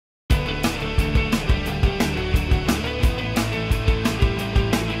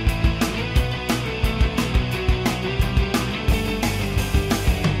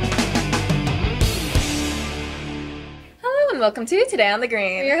welcome to Today on the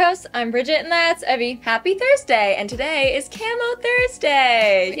Green. We're your hosts. I'm Bridget and that's Evie. Happy Thursday, and today is Camo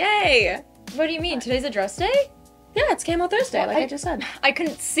Thursday. Yay! What do you mean? Today's a dress day? Yeah, it's Camo Thursday, Well, like I just said. I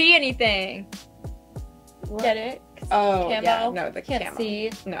couldn't see anything. What? Get it? Oh, Camo. yeah, no, the Can't camo. see.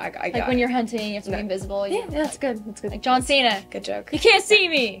 No, I got Like it. when you're hunting, you have to No. be invisible. Yeah, that's good. That's good. Like John Cena. Good joke. You can't see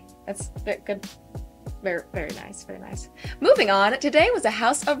me. That's good. Very, very nice. Very nice. Moving on, today was a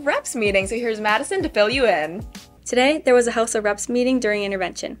House of Reps meeting, so here's Madison to fill you in. Today, there was a House of Reps meeting during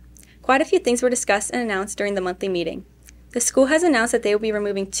intervention. Quite a few things were discussed and announced during the monthly meeting. The school has announced that they will be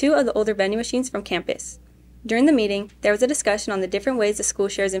removing 2 of the older vending machines from campus. During the meeting, there was a discussion on the different ways the school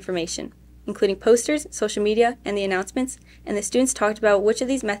shares information, including posters, social media, and the announcements, and the students talked about which of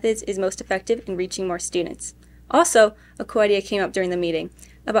these methods is most effective in reaching more students. Also, a cool idea came up during the meeting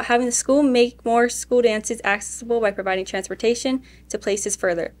about having the school make more school dances accessible by providing transportation to places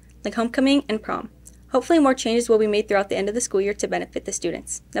further, like homecoming and prom. Hopefully more changes will be made throughout the end of the school year to benefit the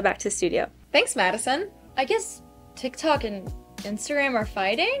students. Now back to the studio. Thanks, Madison. I guess TikTok and Instagram are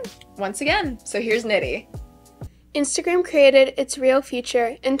fighting? Once again, so here's Nitty. Instagram created its Reel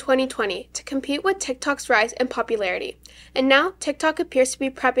feature in 2020 to compete with TikTok's rise in popularity. And now, TikTok appears to be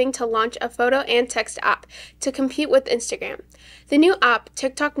prepping to launch a photo and text app to compete with Instagram. The new app,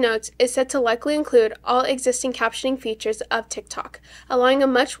 TikTok Notes, is said to likely include all existing captioning features of TikTok, allowing a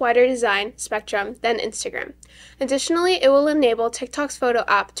much wider design spectrum than Instagram. Additionally, it will enable TikTok's photo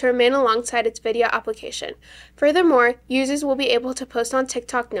app to remain alongside its video application. Furthermore, users will be able to post on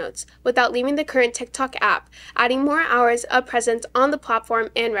TikTok Notes without leaving the current TikTok app, adding more hours of presence on the platform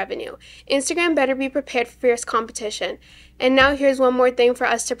and revenue. Instagram better be prepared for fierce competition. And now here's one more thing for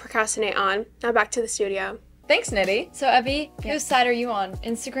us to procrastinate on. Now back to the studio. Thanks, Nitty. So Evie, whose side are you on?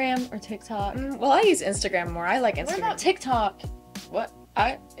 Instagram or TikTok? Well, I use Instagram more. I like Instagram. What about TikTok? What?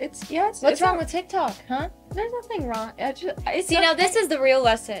 It's What's wrong with TikTok, huh? There's nothing wrong. See, now this is the real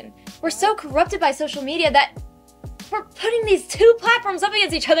lesson. We're so corrupted by social media that we're putting these 2 platforms up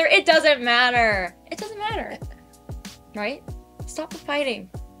against each other. It doesn't matter. It doesn't matter. Right? Stop the fighting.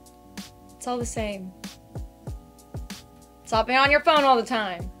 It's all the same. Stop being on your phone all the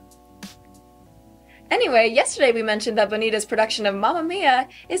time. Anyway, yesterday we mentioned that Bonita's production of Mamma Mia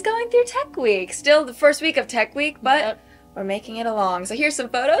is going through Tech Week. Still the first week of Tech Week, but we're making it along. So here's some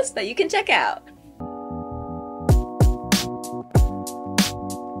photos that you can check out.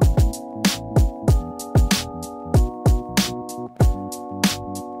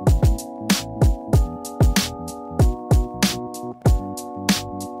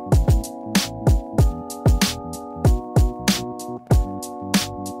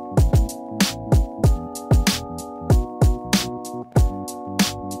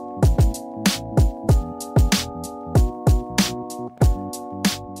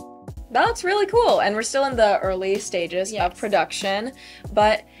 That looks really cool, and we're still in the early stages of production,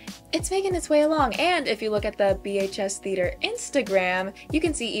 but it's making its way along. And if you look at the BHS Theater Instagram, you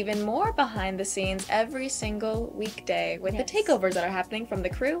can see even more behind the scenes every single weekday with the takeovers that are happening from the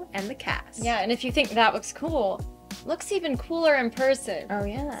crew and the cast. Yeah, and if you think that looks cool, looks even cooler in person. Oh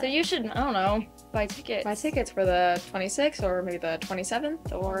yeah. So you should, I don't know, buy tickets. Buy tickets for the 26th or maybe the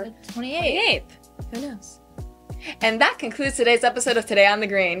 27th or the 28th. Who knows? And that concludes today's episode of Today on the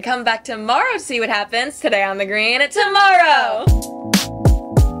Green. Come back tomorrow to see what happens today on the Green tomorrow!